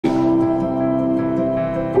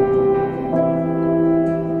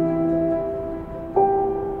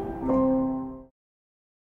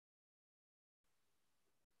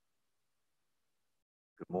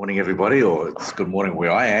Morning, everybody, or it's good morning where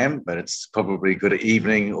I am, but it's probably good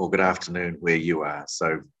evening or good afternoon where you are.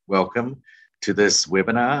 So welcome to this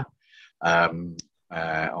webinar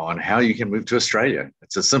on how you can move to Australia.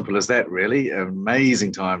 It's as simple as that, really. An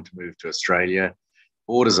amazing time to move to Australia.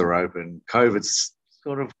 Borders are open. COVID's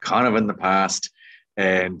kind of in the past,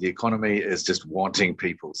 and the economy is just wanting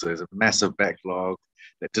people. So there's a massive backlog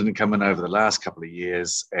that didn't come in over the last couple of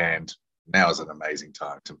years, and now is an amazing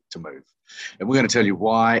time to move. And we're going to tell you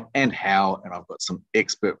why and how, and I've got some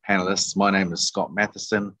expert panelists. My name is Scott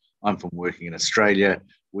Mathieson. I'm from working in Australia.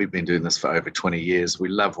 We've been doing this for over 20 years. We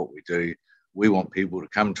love what we do. We want people to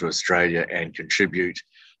come to Australia and contribute.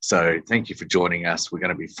 So thank you for joining us. We're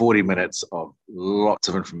going to be 40 minutes of lots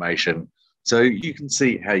of information so you can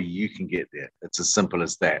see how you can get there. It's as simple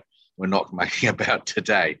as that. We're not making about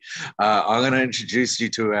today. I'm going to introduce you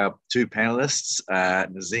to our two panelists,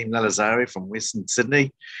 Nazim Lalazari from Western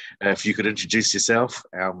Sydney. If you could introduce yourself,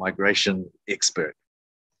 our migration expert.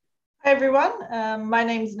 Hi everyone, my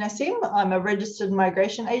name is Nazim. I'm a registered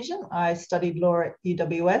migration agent. I studied law at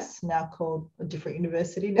UWS, now called a different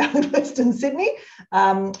university now in Western Sydney.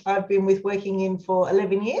 I've been working in for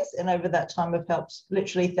 11 years, and over that time I've helped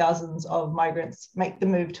literally thousands of migrants make the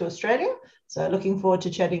move to Australia. So looking forward to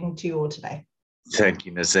chatting to you all today. Thank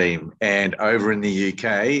you, Nazim. And over in the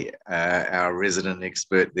UK, our resident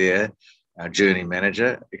expert there, our journey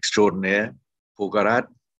manager extraordinaire, Paul Goddard.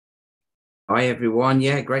 Hi, everyone.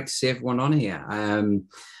 Yeah, great to see everyone on here.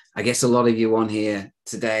 I guess a lot of you on here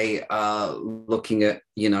today are looking at,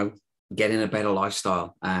 getting a better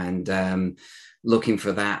lifestyle and looking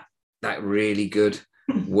for that really good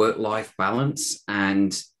work-life balance.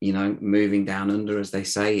 And, moving down under, as they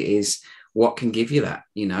say, is what can give you that.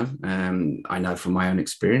 I know from my own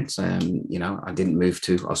experience, I didn't move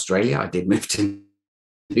to Australia. I did move to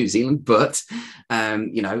New Zealand, but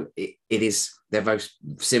they're very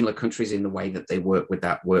similar countries in the way that they work with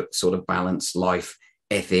that work sort of balance, life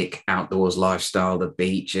ethic, outdoors lifestyle, the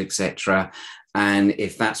beach, etc. And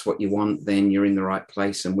if that's what you want, then you're in the right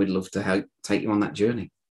place, and we'd love to help take you on that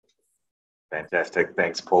journey. Fantastic,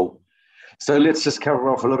 thanks, Paul. So let's just cover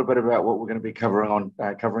off a little bit about what we're going to be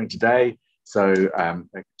covering today. So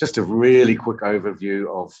just a really quick overview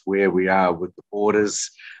of where we are with the borders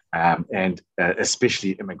and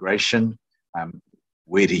especially immigration.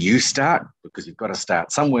 Where do you start? Because you've got to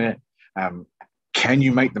start somewhere. Can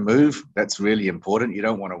you make the move? That's really important. You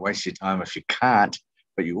don't want to waste your time if you can't,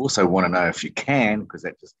 but you also want to know if you can, because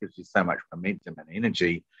that just gives you so much momentum and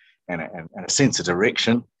energy and a sense of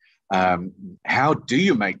direction. How do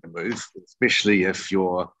you make the move, especially if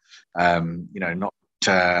you're, not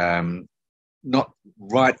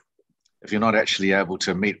right, if you're not actually able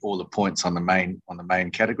to meet all the points on the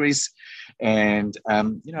main categories, and a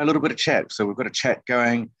little bit of chat. So we've got a chat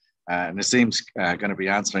going. Nazim's going to be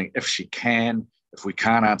answering if she can. If we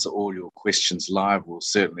can't answer all your questions live, we'll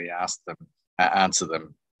certainly answer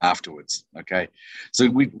them afterwards. Okay. So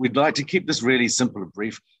we'd like to keep this really simple and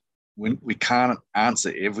brief. We can't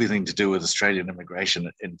answer everything to do with Australian immigration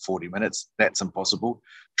in 40 minutes. That's impossible.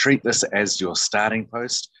 Treat this as your starting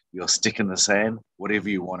post, your stick in the sand, whatever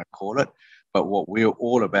you want to call it. But what we're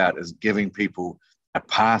all about is giving people a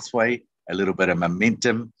pathway, a little bit of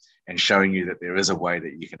momentum, and showing you that there is a way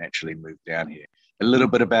that you can actually move down here. A little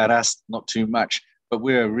bit about us, not too much, but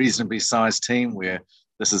we're a reasonably sized team.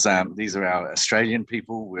 These are our Australian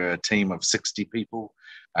people. We're a team of 60 people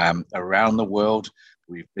around the world.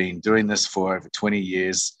 We've been doing this for over 20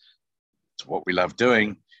 years. It's what we love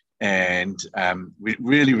doing. And we're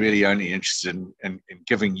really, really only interested in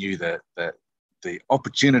giving you the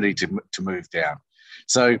opportunity to move down.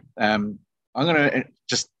 So I'm going to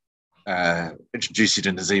just introduce you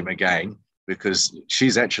to Nazim again, because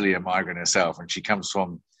she's actually a migrant herself, and she comes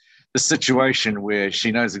from the situation where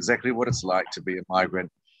she knows exactly what it's like to be a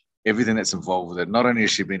migrant, everything that's involved with it. Not only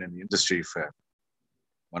has she been in the industry for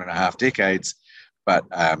 1.5 decades, but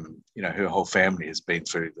her whole family has been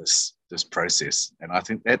through this process, and I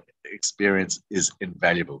think that experience is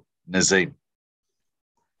invaluable. Nazim.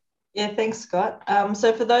 Yeah, thanks, Scott.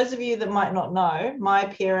 So for those of you that might not know, my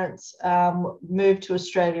parents moved to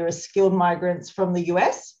Australia as skilled migrants from the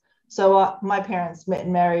US. So my parents met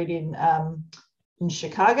and married in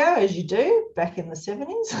Chicago, as you do, back in the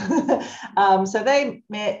 70s. So they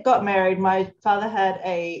got married. My father had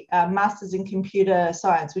a master's in computer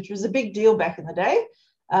science, which was a big deal back in the day.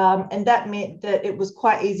 And that meant that it was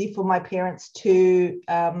quite easy for my parents to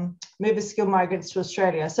move as skilled migrants to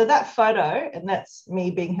Australia. So that photo, and that's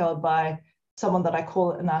me being held by someone that I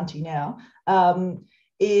call an auntie now,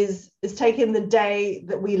 is taken the day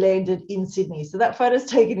that we landed in Sydney. So that photo is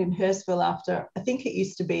taken in Hurstville after, I think it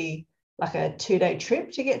used to be like a 2-day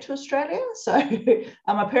trip to get to Australia. So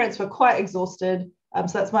my parents were quite exhausted.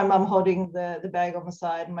 So that's my mum holding the bag on the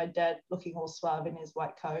side and my dad looking all suave in his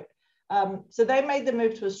white coat. So they made the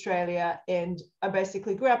move to Australia, and I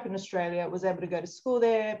basically grew up in Australia, was able to go to school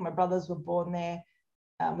there. My brothers were born there.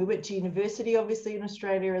 We went to university, obviously, in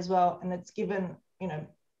Australia as well. And it's given,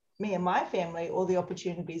 me and my family all the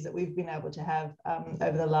opportunities that we've been able to have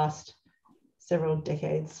over the last several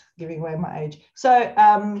decades, giving away my age. So,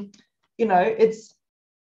 it's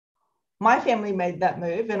my family made that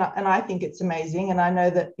move, and I think it's amazing. And I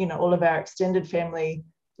know that, all of our extended family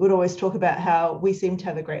would always talk about how we seem to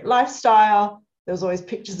have a great lifestyle. There was always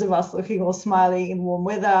pictures of us looking all smiley in warm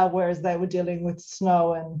weather, whereas they were dealing with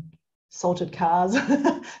snow and salted cars.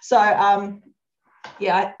 So, I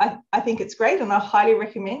think it's great. And I highly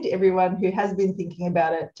recommend everyone who has been thinking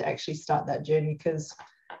about it to actually start that journey, because,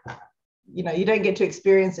 you don't get to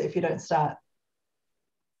experience it if you don't start.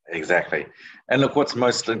 Exactly. And look, what's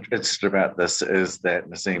most interesting about this is that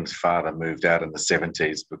Naseem's father moved out in the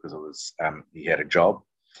 70s because it was he had a job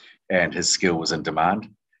and his skill was in demand.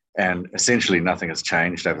 And essentially nothing has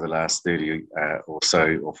changed over the last 30 or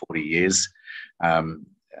so or 40 years.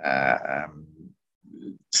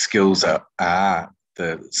 Skills are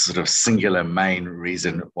the sort of singular main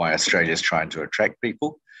reason why Australia is trying to attract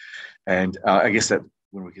people. And I guess that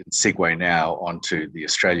when we can segue now onto the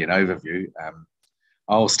Australian overview,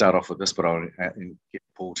 I'll start off with this, but I'll get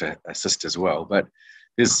Paul to assist as well. But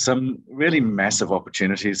there's some really massive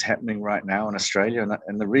opportunities happening right now in Australia.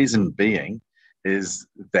 And the reason being is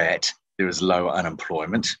that there is low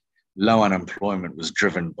unemployment. Low unemployment was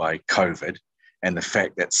driven by COVID and the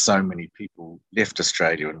fact that so many people left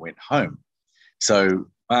Australia and went home. So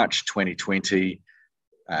March 2020,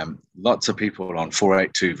 lots of people on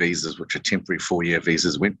 482 visas, which are temporary 4-year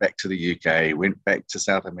visas, went back to the UK, went back to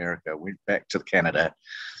South America, went back to Canada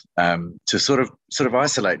to sort of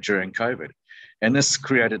isolate during COVID. And this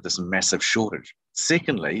created this massive shortage.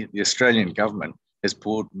 Secondly, the Australian government has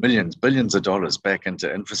poured billions of dollars back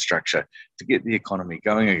into infrastructure to get the economy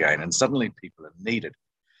going again. And suddenly people are needed.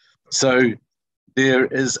 So there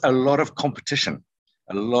is a lot of competition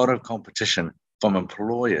from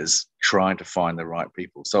employers trying to find the right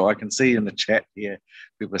people. So I can see in the chat here,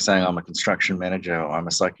 people are saying I'm a construction manager or I'm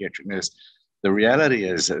a psychiatric nurse. The reality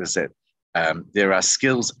is that there are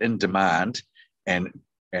skills in demand, and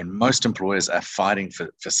most employers are fighting for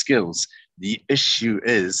skills. The issue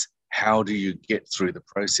is, how do you get through the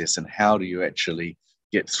process, and how do you actually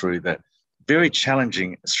get through the very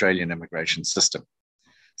challenging Australian immigration system?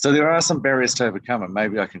 So there are some barriers to overcome, and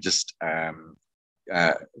maybe I can just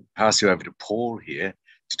pass you over to Paul here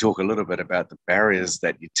to talk a little bit about the barriers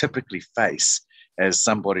that you typically face as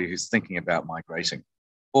somebody who's thinking about migrating.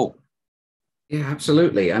 Paul. Yeah,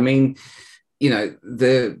 absolutely. I mean,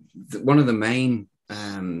 the one of the main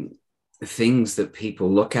things that people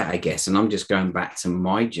look at, I guess, and I'm just going back to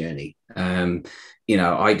my journey.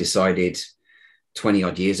 I decided 20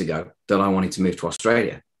 odd years ago that I wanted to move to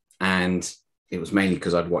Australia, and it was mainly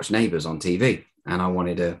because I'd watched Neighbours on TV. And I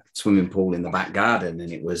wanted a swimming pool in the back garden,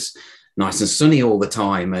 and it was nice and sunny all the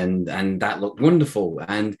time, and that looked wonderful.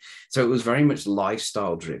 And so it was very much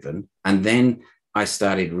lifestyle driven. And then I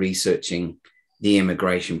started researching the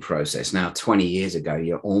immigration process. Now, 20 years ago,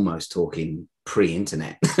 you're almost talking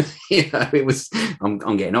pre-internet. It was,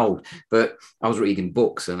 I'm getting old, but I was reading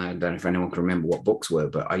books, and I don't know if anyone can remember what books were,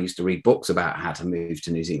 but I used to read books about how to move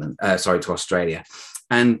to Australia.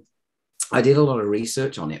 And I did a lot of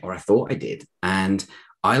research on it, or I thought I did. And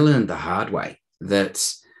I learned the hard way that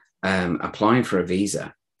applying for a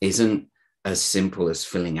visa isn't as simple as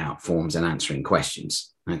filling out forms and answering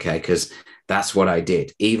questions. Okay, because that's what I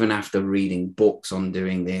did. Even after reading books on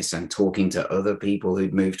doing this and talking to other people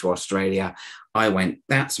who'd moved to Australia, I went,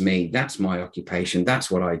 that's me, that's my occupation, that's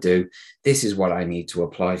what I do, this is what I need to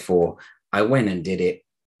apply for. I went and did it,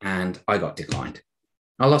 and I got declined.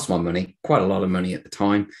 I lost my money, quite a lot of money at the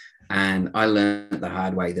time. And I learned the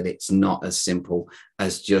hard way that it's not as simple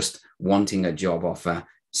as just wanting a job offer,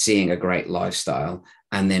 seeing a great lifestyle,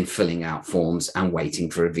 and then filling out forms and waiting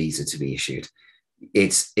for a visa to be issued.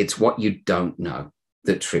 It's what you don't know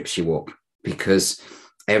that trips you up, because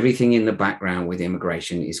everything in the background with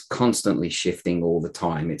immigration is constantly shifting all the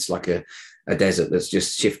time. It's like a desert that's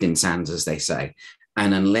just shifting sands, as they say.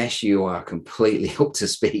 And unless you are completely up to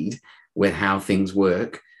speed with how things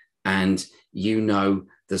work, and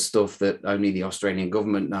the stuff that only the Australian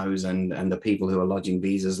government knows, and the people who are lodging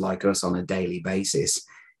visas like us on a daily basis,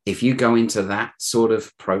 if you go into that sort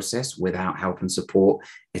of process without help and support,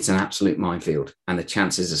 it's an absolute minefield, and the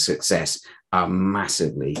chances of success are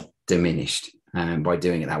massively diminished by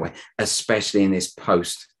doing it that way, especially in this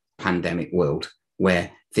pandemic world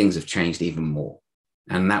where things have changed even more.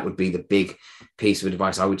 And that would be the big piece of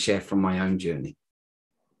advice I would share from my own journey.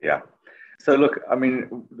 Yeah. So look, I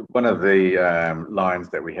mean, one of the lines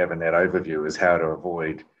that we have in that overview is how to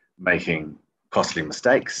avoid making costly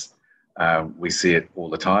mistakes. We see it all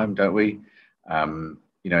the time, don't we?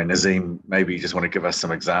 Nazim, maybe you just want to give us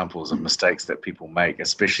some examples of mistakes that people make,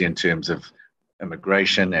 especially in terms of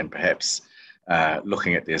immigration and perhaps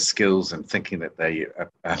looking at their skills and thinking that they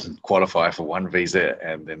qualify for one visa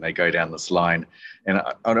and then they go down this line. And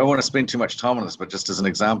I don't want to spend too much time on this, but just as an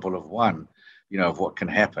example of one, of what can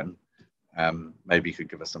happen, maybe you could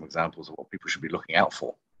give us some examples of what people should be looking out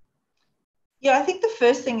for. Yeah, I think the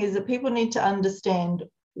first thing is that people need to understand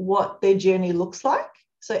what their journey looks like.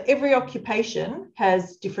 So every occupation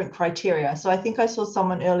has different criteria. So I think I saw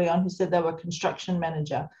someone early on who said they were construction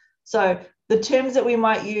manager. So the terms that we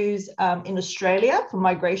might use in Australia for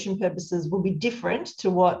migration purposes will be different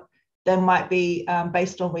to what they might be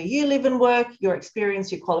based on where you live and work, your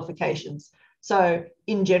experience, your qualifications. So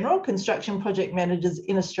in general, construction project managers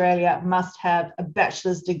in Australia must have a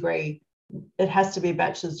bachelor's degree. It has to be a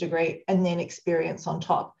bachelor's degree and then experience on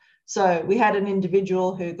top. So we had an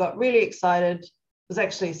individual who got really excited, was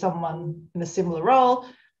actually someone in a similar role,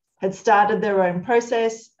 had started their own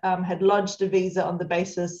process, had lodged a visa on the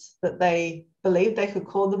basis that they believed they could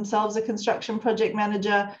call themselves a construction project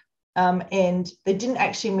manager, and they didn't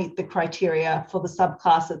actually meet the criteria for the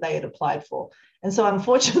subclass that they had applied for. And so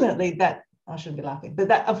unfortunately I shouldn't be laughing, but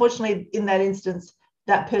unfortunately in that instance,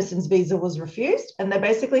 that person's visa was refused and they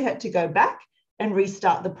basically had to go back and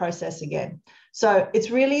restart the process again. So it's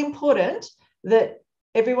really important that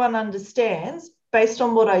everyone understands, based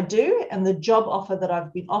on what I do and the job offer that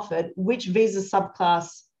I've been offered, which visa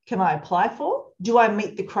subclass can I apply for? Do I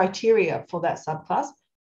meet the criteria for that subclass?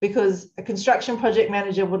 Because a construction project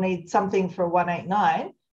manager will need something for a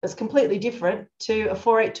 189 that's completely different to a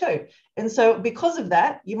 482. And so because of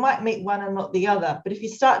that, you might meet one and not the other. But if you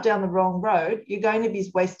start down the wrong road, you're going to be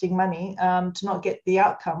wasting money to not get the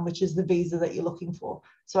outcome, which is the visa that you're looking for.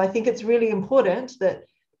 So I think it's really important that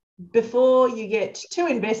before you get too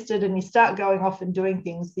invested and you start going off and doing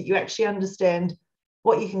things, that you actually understand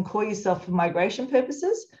what you can call yourself for migration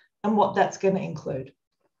purposes and what that's going to include.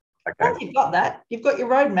 Okay. Once you've got that, you've got your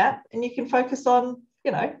roadmap and you can focus on,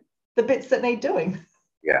 the bits that need doing.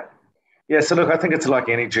 Yeah. Yeah. So look, I think it's like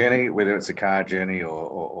any journey, whether it's a car journey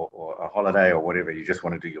or a holiday or whatever, you just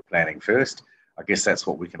want to do your planning first. I guess that's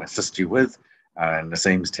what we can assist you with. And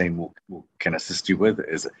Nasim's team can assist you with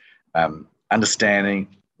is understanding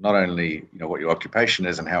not only what your occupation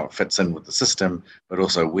is and how it fits in with the system, but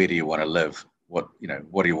also where do you want to live? What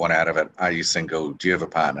do you want out of it? Are you single? Do you have a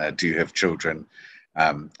partner? Do you have children?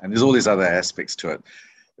 And there's all these other aspects to it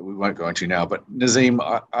that we won't go into now. But Nazim,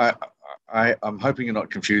 I'm hoping you're not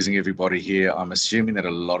confusing everybody here. I'm assuming that a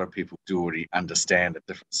lot of people do already understand the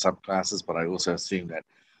different subclasses, but I also assume that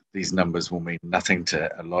these numbers will mean nothing to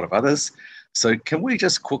a lot of others. So can we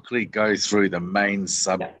just quickly go through the main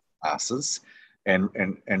subclasses and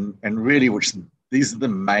really these are the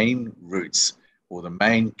main routes or the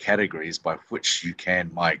main categories by which you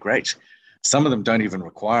can migrate. Some of them don't even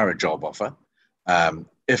require a job offer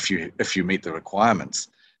if you meet the requirements.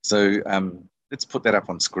 So let's put that up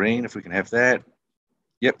on screen if we can have that.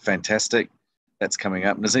 Yep, fantastic. That's coming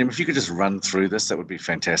up. Nazim, if you could just run through this, that would be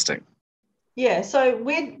fantastic. Yeah, so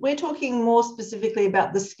we're talking more specifically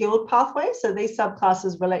about the skilled pathway. So these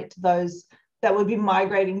subclasses relate to those that would be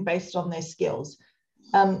migrating based on their skills.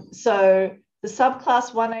 So the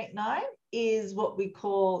subclass 189 is what we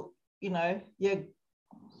call, the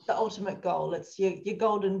ultimate goal. It's your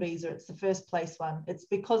golden visa. It's the first place one. It's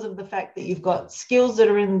because of the fact that you've got skills that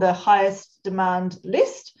are in the highest demand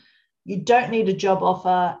list. You don't need a job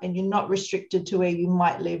offer and you're not restricted to where you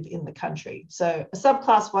might live in the country. So a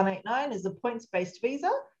subclass 189 is a points-based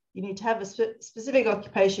visa. You need to have a specific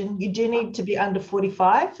occupation. You do need to be under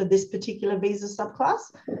 45 for this particular visa subclass.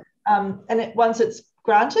 And once it's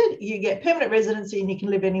granted, you get permanent residency and you can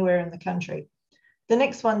live anywhere in the country. The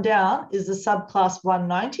next one down is the subclass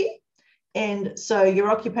 190. And so your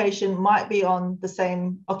occupation might be on the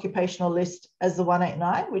same occupational list as the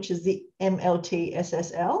 189, which is the MLT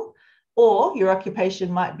SSL, or your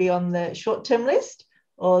occupation might be on the short-term list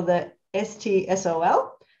or the STSOL.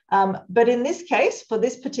 But in this case, for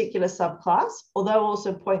this particular subclass, although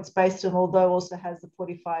also points-based and although also has the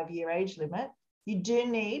 45-year age limit, you do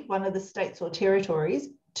need one of the states or territories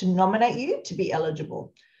to nominate you to be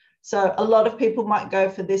eligible. So a lot of people might go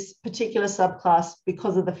for this particular subclass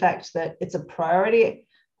because of the fact that it's a priority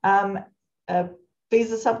visa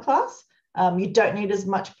subclass. You don't need as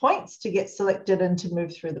much points to get selected and to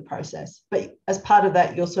move through the process. But as part of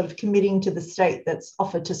that, you're sort of committing to the state that's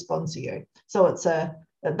offered to sponsor you. So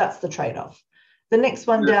that's the trade-off. The next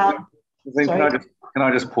one down. Can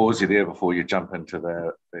I just pause you there before you jump into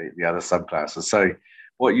the other subclasses? So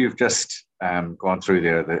what you've just gone through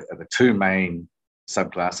there are the two main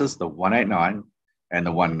subclasses, the 189 and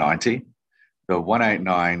the 190. The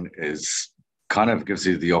 189 kind of gives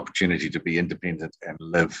you the opportunity to be independent and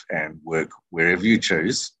live and work wherever you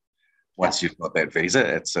choose. Once you've got that visa,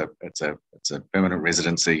 it's a permanent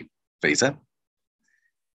residency visa.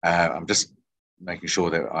 I'm just making sure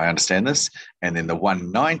that I understand this. And then the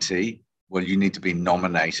 190, well, you need to be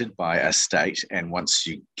nominated by a state, and once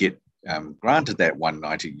you get granted that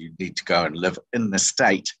 190, you need to go and live in the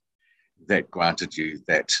state that granted you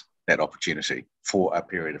that opportunity for a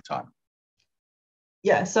period of time.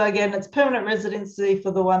 Yeah, so again, it's permanent residency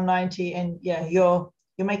for the 190, and yeah, you're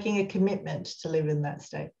making a commitment to live in that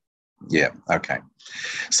state. Yeah, okay.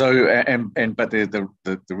 So, but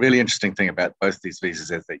the really interesting thing about both these visas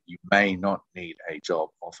is that you may not need a job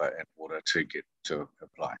offer in order to get to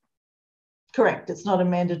apply. Correct. It's not a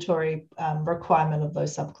mandatory requirement of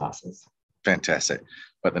those subclasses. Fantastic.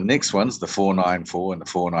 But the next one's the 494 and the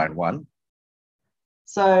 491.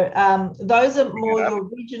 So those are more your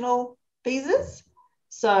regional visas.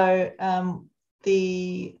 So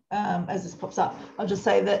as this pops up, I'll just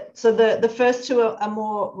say that, so the first two are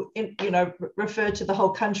more, refer to the whole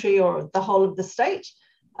country or the whole of the state.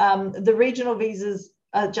 The regional visas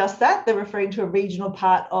are just that. They're referring to a regional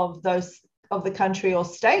part of the country or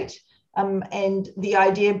state. And the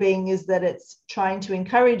idea being is that it's trying to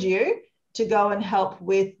encourage you to go and help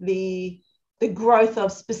with the growth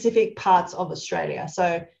of specific parts of Australia.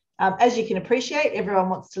 So as you can appreciate, everyone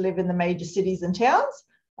wants to live in the major cities and towns,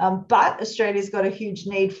 but Australia's got a huge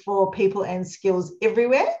need for people and skills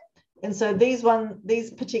everywhere. And so these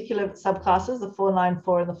particular subclasses, the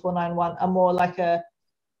 494 and the 491, are more like a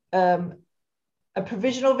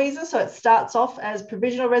provisional visa. So it starts off as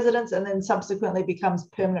provisional residence and then subsequently becomes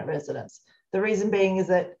permanent residence. The reason being is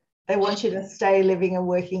that they want you to stay living and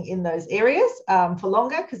working in those areas for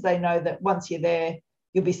longer, because they know that once you're there,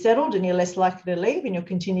 you'll be settled and you're less likely to leave, and you'll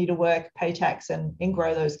continue to work, pay tax, and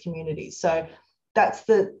grow those communities. So that's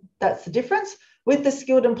the difference. With the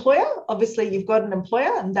skilled employer, obviously you've got an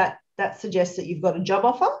employer, and that suggests that you've got a job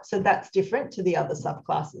offer. So that's different to the other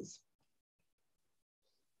subclasses.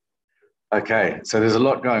 Okay, so there's a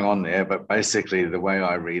lot going on there, but basically the way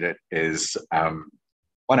I read it is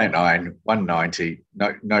 189, 190,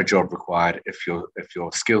 no job required if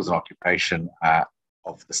your skills and occupation are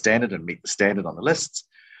of the standard and meet the standard on the lists.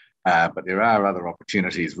 But there are other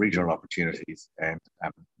opportunities, regional opportunities, and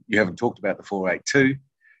you haven't talked about the 482,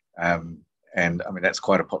 and I mean that's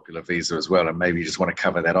quite a popular visa as well. And maybe you just want to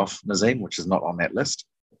cover that off, Nazim, which is not on that list.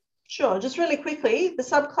 Sure, just really quickly, the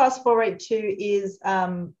subclass 482 is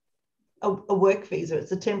a work visa.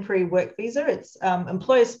 It's a temporary work visa. It's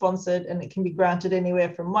employer sponsored, and it can be granted anywhere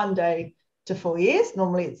from 1 day to 4 years.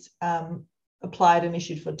 Normally it's applied and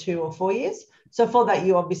issued for 2 or 4 years. So for that,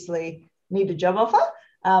 you obviously need a job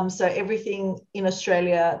offer. So everything in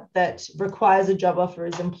Australia that requires a job offer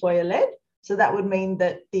is employer-led. So that would mean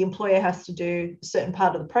that the employer has to do a certain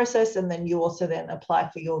part of the process, and then you also then apply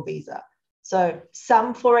for your visa. So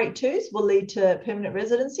some 482s will lead to permanent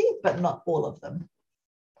residency, but not all of them.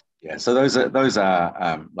 Yeah, so those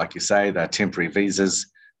are like you say, they're temporary visas.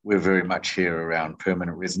 We're very much here around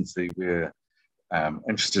permanent residency. We're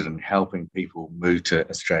interested in helping people move to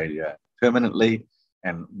Australia permanently,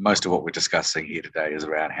 and most of what we're discussing here today is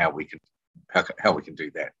around how we can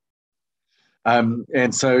do that.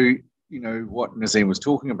 And so, what Nazim was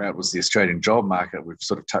talking about was the Australian job market. We've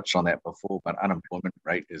sort of touched on that before, but unemployment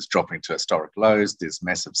rate is dropping to historic lows. There's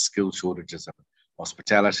massive skill shortages in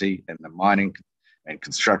hospitality, in the mining and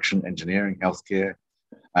construction, engineering, healthcare,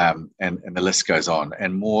 and the list goes on.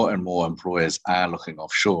 And more employers are looking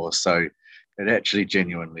offshore. So it actually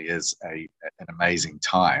genuinely is an amazing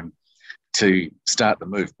time to start the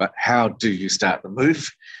move. But how do you start the move?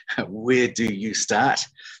 Where do you start?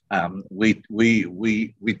 We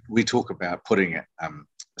talk about putting a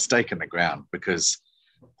stake in the ground, because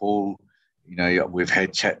Paul, we've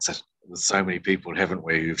had chats with so many people, haven't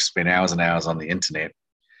we, who've spent hours and hours on the internet,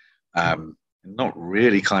 not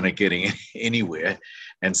really kind of getting anywhere.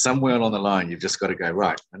 And somewhere along the line, you've just got to go,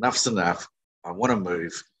 right, enough's enough. I want to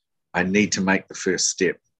move. I need to make the first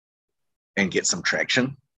step and get some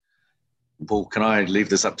traction. Paul, can I leave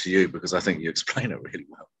this up to you, because I think you explain it really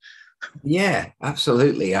well? Yeah,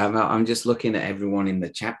 absolutely. I'm just looking at everyone in the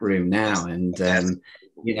chat room now, and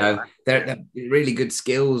You know, they're really good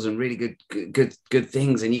skills and really good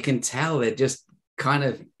things, and you can tell they're just kind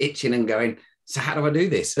of itching and going, so how do I do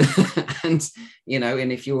this? And you know,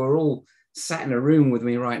 and if you were all sat in a room with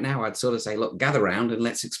me right now, I'd sort of say, look, gather around and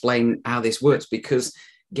let's explain how this works, because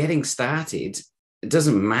getting started, it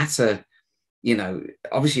doesn't matter, you know,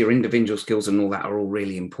 obviously your individual skills and all that are all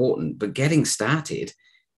really important, but getting started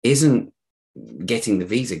isn't getting the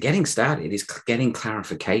visa. Getting started is getting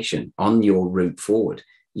clarification on your route forward.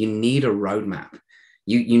 You need a roadmap.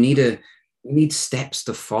 You need steps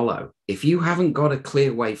to follow. If you haven't got a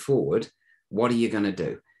clear way forward, what are you going to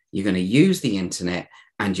do? You're going to use the internet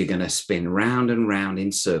and you're going to spin round and round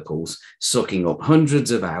in circles, sucking up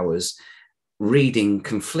hundreds of hours, reading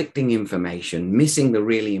conflicting information, missing the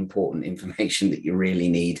really important information that you really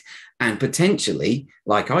need, and potentially,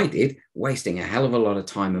 like I did, wasting a hell of a lot of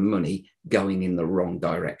time and money going in the wrong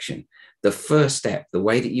direction. The first step, the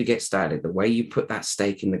way that you get started, the way you put that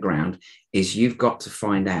stake in the ground, is you've got to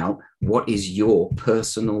find out what is your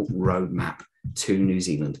personal roadmap to New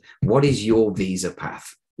Zealand. What is your visa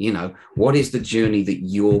path? You know, what is the journey that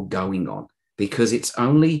you're going on? Because it's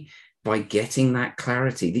only by getting that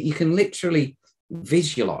clarity that you can literally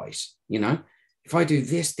visualize, you know, if I do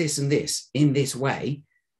this, this, and this in this way,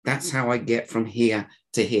 that's how I get from here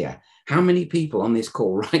to here. How many people on this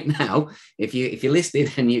call right now, if you're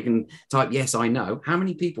listed and you can type, yes, I know, how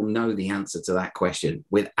many people know the answer to that question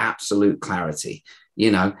with absolute clarity? You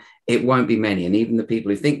know, it won't be many. And even the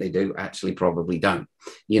people who think they do actually probably don't,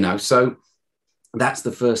 you know. So that's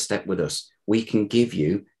the first step with us. We can give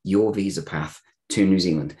you your visa path to New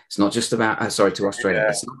Zealand. It's not just about, to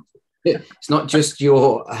Australia. Yeah. It's not just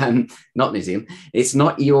your, not New Zealand. It's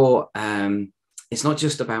not your, it's not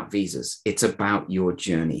just about visas. It's about your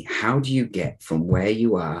journey. How do you get from where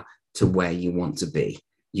you are to where you want to be?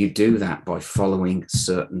 You do that by following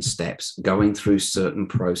certain steps, going through certain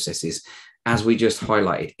processes. As we just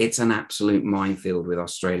highlighted, it's an absolute minefield with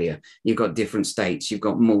Australia. You've got different states, you've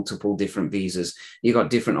got multiple different visas, you've got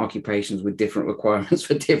different occupations with different requirements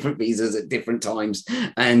for different visas at different times.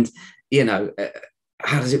 And, you know,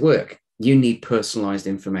 how does it work? You need personalized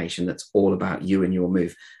information that's all about you and your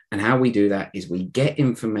move. And how we do that is we get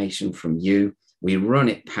information from you, we run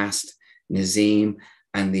it past Nazim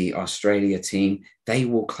and the Australia team. They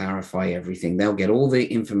will clarify everything. They'll get all the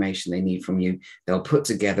information they need from you. They'll put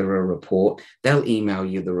together a report. They'll email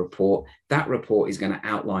you the report. That report is going to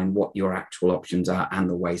outline what your actual options are and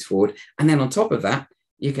the ways forward. And then on top of that,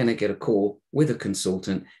 you're going to get a call with a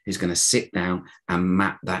consultant who's going to sit down and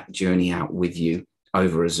map that journey out with you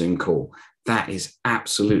over a Zoom call. That is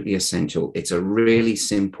absolutely essential. It's a really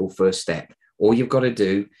simple first step. All you've got to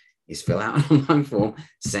do is fill out an online form,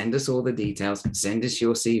 send us all the details, send us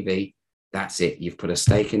your CV. That's it. You've put a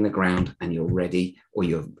stake in the ground and you're ready, or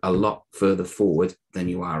you're a lot further forward than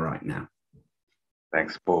you are right now.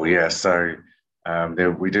 Thanks, Paul. Yeah, so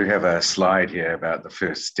we do have a slide here about the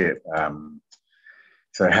first step.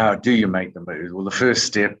 So how do you make the move? Well, the first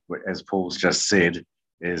step, as Paul's just said,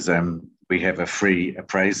 is we have a free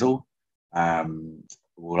appraisal.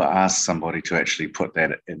 We'll ask somebody to actually put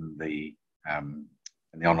that in the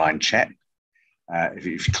online chat. If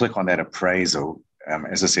you click on that appraisal,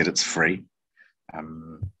 as I said, it's free.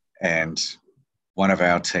 And one of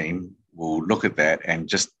our team will look at that and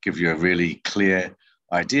just give you a really clear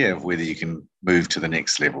idea of whether you can move to the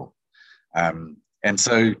next level. And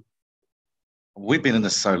so we've been in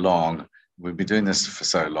this so long, we've been doing this for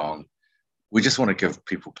so long, we just want to give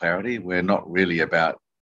people clarity. We're not really about,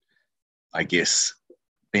 I guess,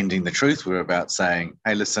 bending the truth. We're about saying,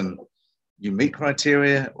 hey, listen, you meet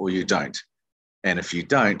criteria or you don't. And if you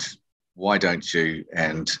don't, why don't you?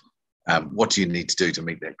 And what do you need to do to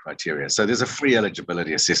meet that criteria? So there's a free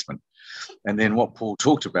eligibility assessment. And then what Paul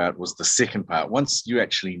talked about was the second part. Once you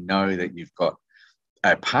actually know that you've got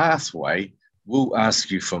a pathway, we'll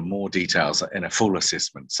ask you for more details and a full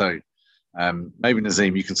assessment. So maybe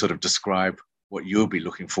Nazim, you can sort of describe what you'll be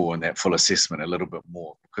looking for in that full assessment a little bit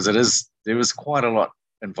more, because there is quite a lot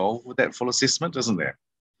involved with that full assessment, isn't there?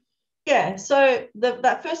 Yeah, so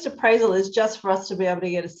that first appraisal is just for us to be able to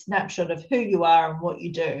get a snapshot of who you are and what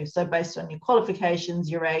you do. So based on your qualifications,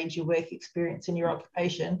 your age, your work experience, and your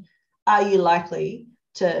occupation, are you likely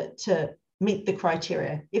to meet the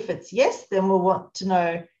criteria? If it's yes, then we'll want to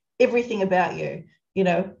know everything about you, you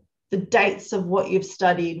know, the dates of what you've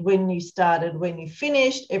studied, when you started, when you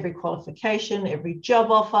finished, every qualification, every job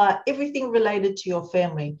offer, everything related to your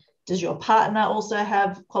family. Does your partner also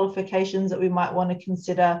have qualifications that we might want to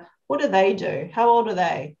consider? What do they do? How old are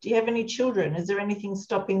they? Do you have any children? Is there anything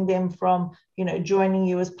stopping them from, you know, joining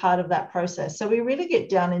you as part of that process? So we really get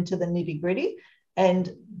down into the nitty-gritty.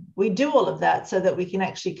 And we do all of that so that we can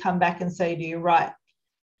actually come back and say to you, right,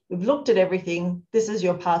 we've looked at everything. This is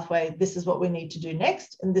your pathway. This is what we need to do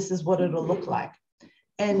next. And this is what it'll look like.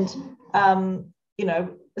 And, you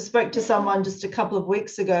know, I spoke to someone just a couple of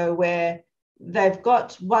weeks ago where they've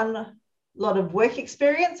got one lot of work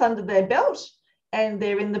experience under their belt and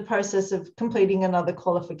they're in the process of completing another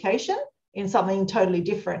qualification in something totally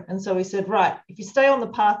different. And so we said, right, if you stay on the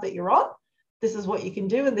path that you're on, this is what you can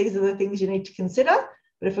do. And these are the things you need to consider.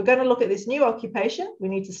 But if we're going to look at this new occupation, we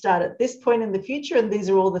need to start at this point in the future. And these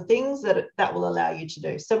are all the things that will allow you to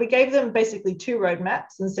do. So we gave them basically 2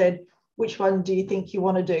 roadmaps and said, which one do you think you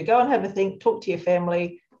want to do? Go and have a think, talk to your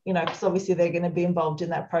family, you know, because obviously they're going to be involved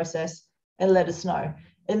in that process, and let us know.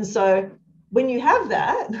 And so when you have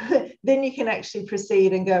that, then you can actually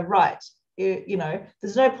proceed and go, right, you know,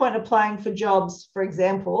 there's no point applying for jobs, for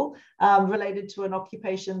example, related to an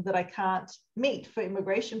occupation that I can't meet for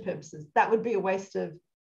immigration purposes. That would be a waste of,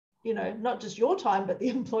 you know, not just your time, but the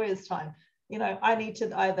employer's time. You know, I need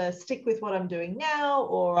to either stick with what I'm doing now,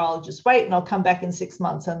 or I'll just wait and I'll come back in 6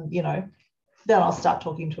 months and, you know, then I'll start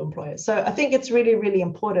talking to employers. So I think it's really, really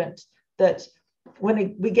important that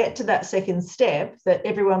when we get to that second step, that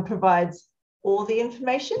everyone provides all the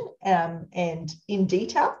information and in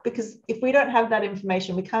detail, because if we don't have that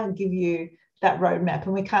information, we can't give you that roadmap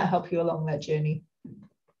and we can't help you along that journey.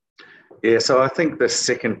 Yeah, so I think the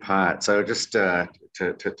second part, so just to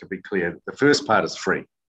be clear, the first part is free.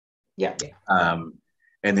 Yeah.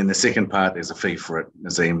 And then the second part, there's a fee for it,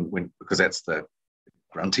 Nazim, because that's the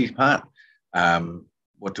grunty part.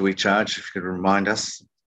 What do we charge, if you could remind us?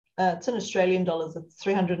 It's in Australian dollars, it's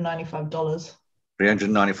 $395.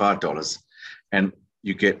 $395. And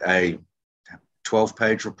you get a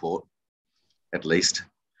 12-page report, at least,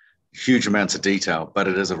 huge amounts of detail, but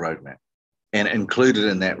it is a roadmap. And included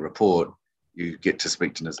in that report, you get to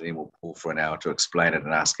speak to Nazim or Paul for an hour to explain it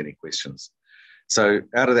and ask any questions. So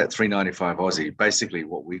out of that 395 Aussie, basically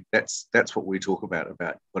that's what we talk about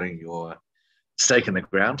putting your stake in the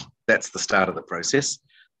ground. That's the start of the process.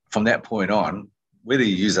 From that point on, whether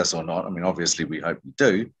you use us or not, I mean, obviously we hope you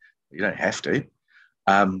do, but you don't have to.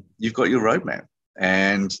 You've got your roadmap,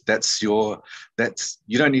 and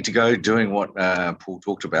you don't need to go doing what Paul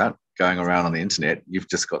talked about, going around on the internet. You've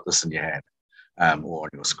just got this in your hand or on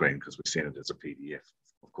your screen, because we've seen it as a PDF,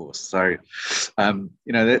 of course. So,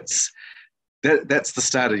 you know, that's the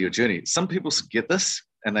start of your journey. Some people get this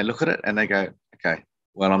and they look at it and they go, okay,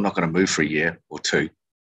 well, I'm not going to move for a year or 2,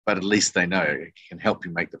 but at least they know it can help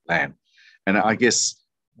you make the plan. And I guess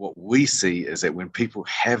what we see is that when people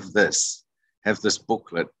have this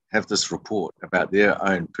booklet, have this report about their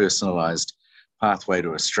own personalized pathway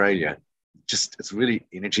to Australia, it's really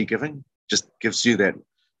energy giving, just gives you that,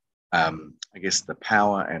 I guess, the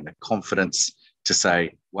power and the confidence to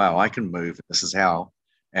say, wow, I can move, this is how,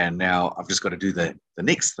 and now I've just got to do the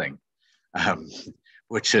next thing,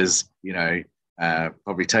 which is, you know,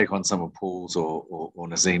 probably take on some of Paul's or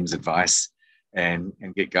Nazim's advice and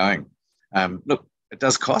get going. Look, it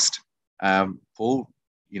does cost. Paul,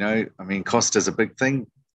 you know, I mean, cost is a big thing,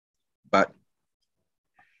 but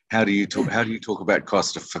how do you talk about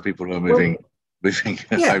cost for people who are moving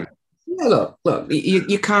Yeah. over? Yeah, look,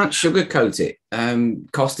 you can't sugarcoat it.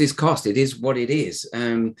 Cost is cost. It is what it is.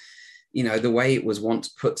 You know, the way it was once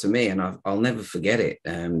put to me, and I'll never forget it.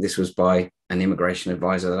 This was by an immigration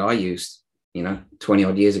advisor that I used, you know, 20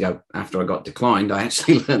 odd years ago. After I got declined, I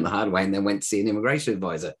actually learned the hard way and then went to see an immigration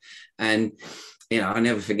advisor. And, you know, I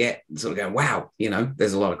never forget sort of going, wow, you know,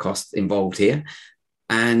 there's a lot of cost involved here.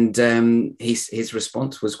 And his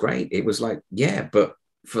response was great. It was like, yeah, but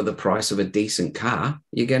for the price of a decent car,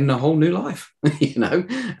 you're getting a whole new life, you know?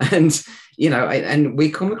 And, you know, and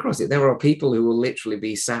we come across it. There are people who will literally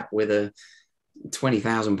be sat with a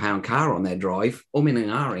 £20,000 car on their drive, umming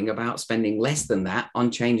and ahhing about spending less than that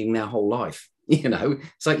on changing their whole life. You know,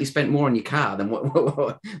 it's like you spent more on your car than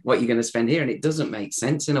what you're going to spend here. And it doesn't make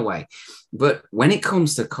sense in a way. But when it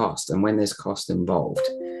comes to cost and when there's cost involved,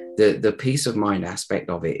 the peace of mind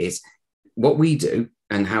aspect of it is what we do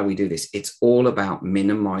and how we do this. It's all about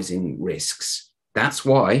minimizing risks. That's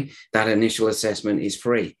why that initial assessment is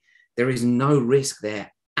free. There is no risk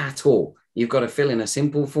there at all. You've got to fill in a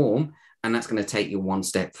simple form, and that's going to take you one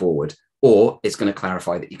step forward, or it's going to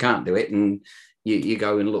clarify that you can't do it and you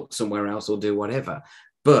go and look somewhere else or do whatever.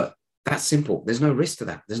 But that's simple. There's no risk to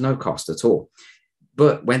that. There's no cost at all.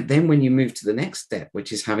 But when you move to the next step,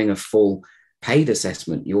 which is having a full paid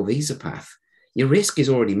assessment, your visa path, your risk is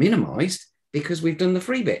already minimized because we've done the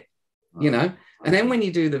free bit, you know. And then when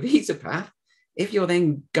you do the visa path, if you're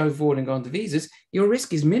then go forward and go on to visas, your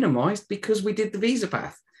risk is minimized because we did the visa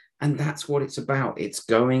path. And that's what it's about. It's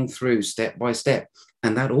going through step by step.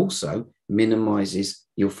 And that also minimizes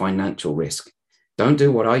your financial risk. Don't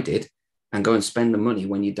do what I did and go and spend the money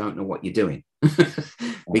when you don't know what you're doing,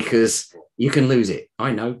 because you can lose it.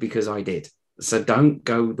 I know, because I did. So don't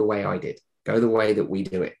go the way I did. Go the way that we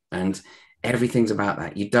do it. And everything's about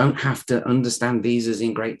that. You don't have to understand visas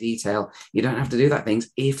in great detail. You don't have to do that things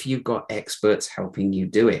if you've got experts helping you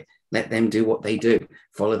do it. Let them do what they do.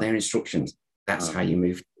 Follow their instructions. That's how you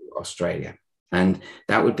move to Australia. And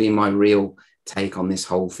that would be my real take on this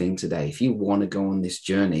whole thing today. If you want to go on this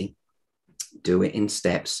journey, do it in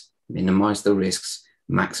steps, minimize the risks,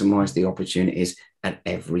 maximize the opportunities at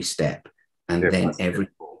every step. And then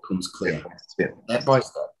everything becomes clear. Step by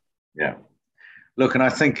step. Yeah. Look, and I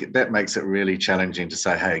think that makes it really challenging to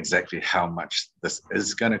say, hey, exactly how much this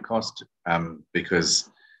is going to cost, because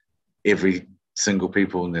every single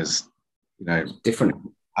people, and there's, different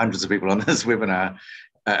hundreds of people on this webinar,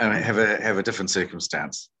 have a different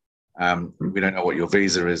circumstance. We don't know what your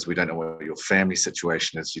visa is. We don't know what your family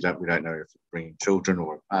situation is. We don't know if you're bringing children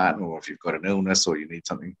or a partner, or if you've got an illness or you need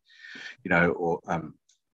something,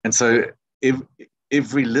 and so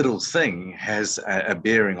every little thing has a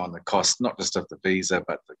bearing on the cost, not just of the visa,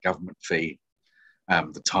 but the government fee,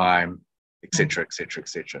 the time, et cetera, et cetera, et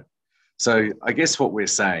cetera. So I guess what we're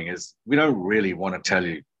saying is we don't really want to tell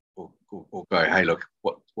you or go, hey, look,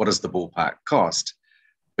 what is the ballpark cost?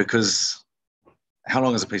 Because how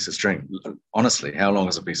long is a piece of string? Honestly, how long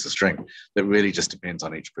is a piece of string? That really just depends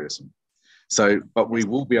on each person. So, but we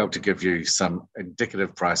will be able to give you some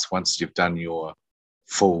indicative price once you've done your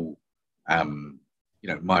full,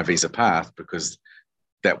 My Visa path, because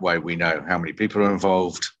that way we know how many people are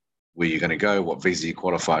involved, where you're going to go, what visa you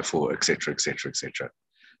qualify for, et cetera, et cetera, et cetera.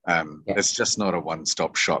 It's just not a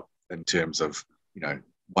one-stop shop in terms of,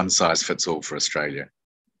 one size fits all for Australia.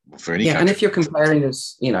 For any country. And if you're comparing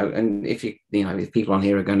us, and if if people on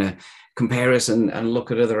here are going to compare us and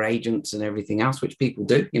look at other agents and everything else, which people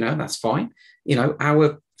do, that's fine.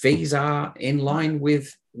 Our fees are in line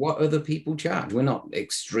with what other people charge. We're not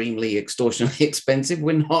extremely extortionately expensive.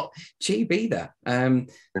 We're not cheap either.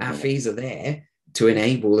 Our fees are there to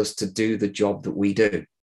enable us to do the job that we do.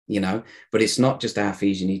 But it's not just our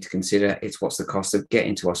fees you need to consider. It's what's the cost of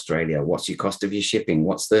getting to Australia? What's your cost of your shipping?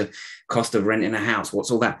 What's the cost of renting a house?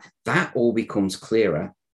 What's all that? That all becomes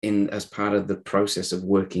clearer as part of the process of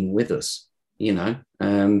working with us. We give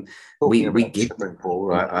shipping,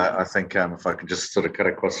 Paul. I think if I can just sort of cut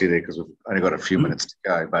across you there, because we've only got a few minutes to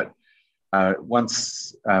go. But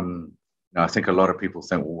once I think a lot of people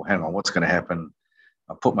think, well, hang on, what's going to happen?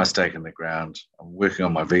 I put my stake in the ground. I'm working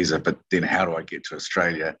on my visa, but then how do I get to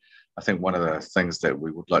Australia? I think one of the things that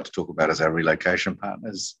we would like to talk about is our relocation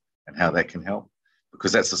partners and how that can help,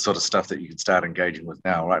 because that's the sort of stuff that you can start engaging with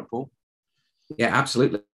now, right, Paul? Yeah,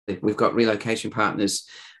 absolutely. We've got relocation partners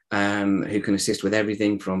who can assist with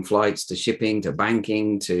everything from flights to shipping to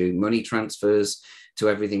banking to money transfers to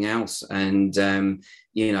everything else. And,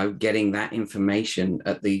 getting that information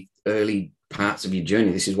at the early parts of your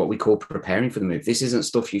journey. This is what we call preparing for the move. This isn't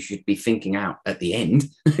stuff you should be thinking out at the end.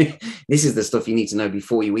 This is the stuff you need to know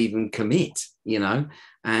before you even commit,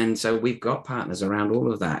 and so we've got partners around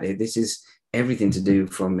all of that. This is everything to do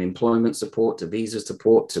from employment support to visa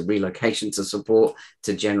support to relocation to support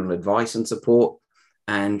to general advice and support.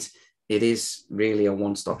 And it is really a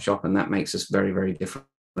one-stop shop, and that makes us very, very different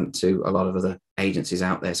to a lot of other agencies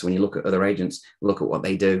out there. So when you look at other agents, look at what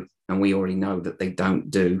they do, and we already know that they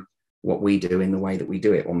don't do what we do in the way that we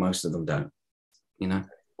do it, or most of them don't.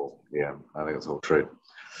 Yeah, I think it's all true.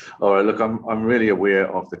 All right, look, I'm really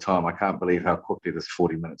aware of the time. I can't believe how quickly this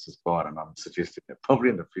 40 minutes has gone, and I'm suggesting that probably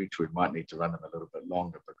in the future we might need to run them a little bit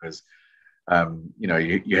longer, because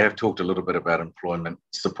you have talked a little bit about employment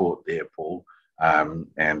support there, Paul,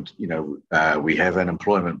 and we have an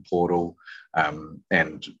employment portal,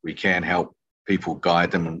 and we can help people, guide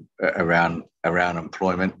them around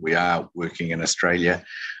employment. We are working in Australia,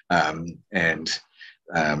 and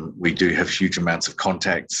we do have huge amounts of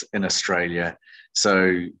contacts in Australia.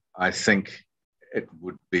 So I think it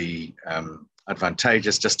would be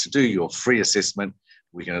advantageous just to do your free assessment.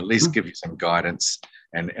 We can at least give you some guidance,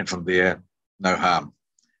 and from there, no harm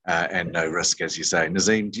and no risk, as you say.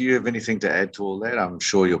 Nazim, do you have anything to add to all that? I'm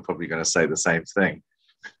sure you're probably going to say the same thing.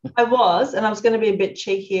 I was going to be a bit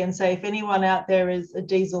cheeky and say, if anyone out there is a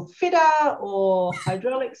diesel fitter or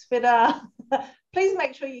hydraulics fitter, please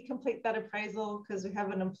make sure you complete that appraisal, because we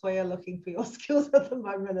have an employer looking for your skills at the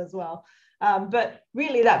moment as well. But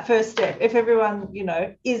really that first step, if everyone,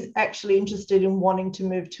 is actually interested in wanting to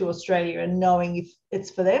move to Australia and knowing if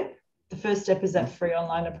it's for them, the first step is that free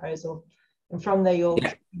online appraisal. And from there, you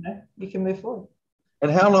can move forward.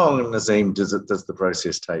 And how long, Nazim, does the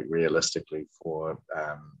process take realistically for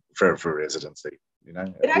residency? You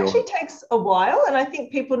know, it actually takes a while, and I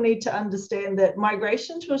think people need to understand that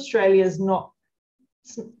migration to Australia is not.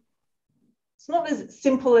 It's not as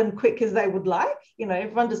simple and quick as they would like. You know,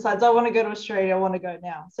 everyone decides, I want to go to Australia, I want to go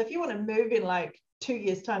now. So if you want to move in like 2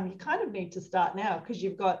 years' time, you kind of need to start now, because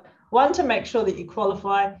you've got, one, to make sure that you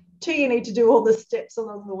qualify. Two, you need to do all the steps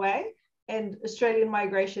along the way. And Australian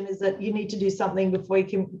migration is that you need to do something before you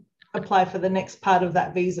can apply for the next part of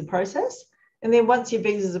that visa process. And then once your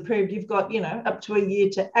visa is approved, you've got, you know, up to a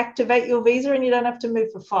year to activate your visa, and you don't have to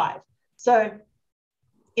move for 5. So,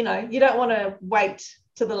 you know, you don't want to wait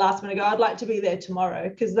to the last minute, go, I'd like to be there tomorrow,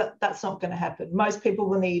 because that's not going to happen. Most people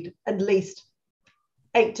will need at least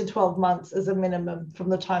 8 to 12 months as a minimum from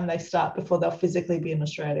the time they start before they'll physically be in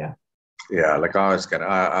Australia. Yeah, like I was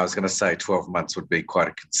gonna say 12 months would be quite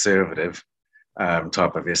a conservative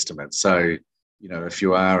type of estimate. So, you know, if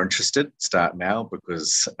you are interested, start now,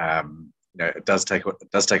 because you know, it does take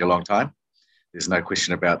a long time. There's no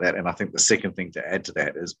question about that. And I think the second thing to add to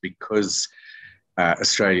that is, because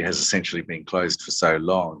Australia has essentially been closed for so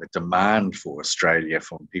long, the demand for Australia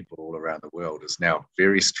from people all around the world is now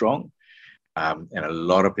very strong. And a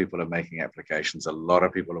lot of people are making applications. A lot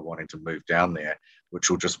of people are wanting to move down there, which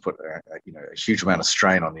will just put a huge amount of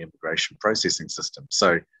strain on the immigration processing system.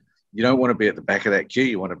 So you don't want to be at the back of that queue.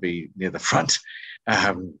 You want to be near the front,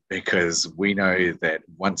 because we know that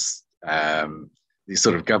once these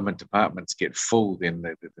sort of government departments get full, then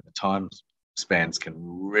the time spans can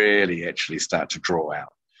really actually start to draw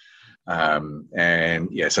out. And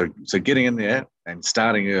yeah, so getting in there and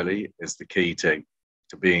starting early is the key to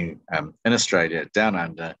being in Australia down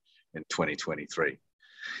under in 2023.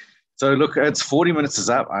 So look, it's 40 minutes is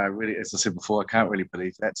up. I really, as I said before, I can't really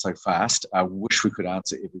believe that so fast. I wish we could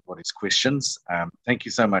answer everybody's questions. Thank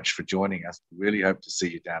you so much for joining us. Really hope to see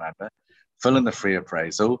you down under. Fill in the free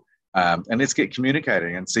appraisal, and let's get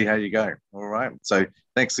communicating and see how you go. All right. So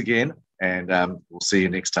thanks again, and we'll see you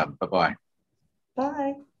next time. Bye-bye.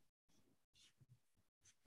 Bye.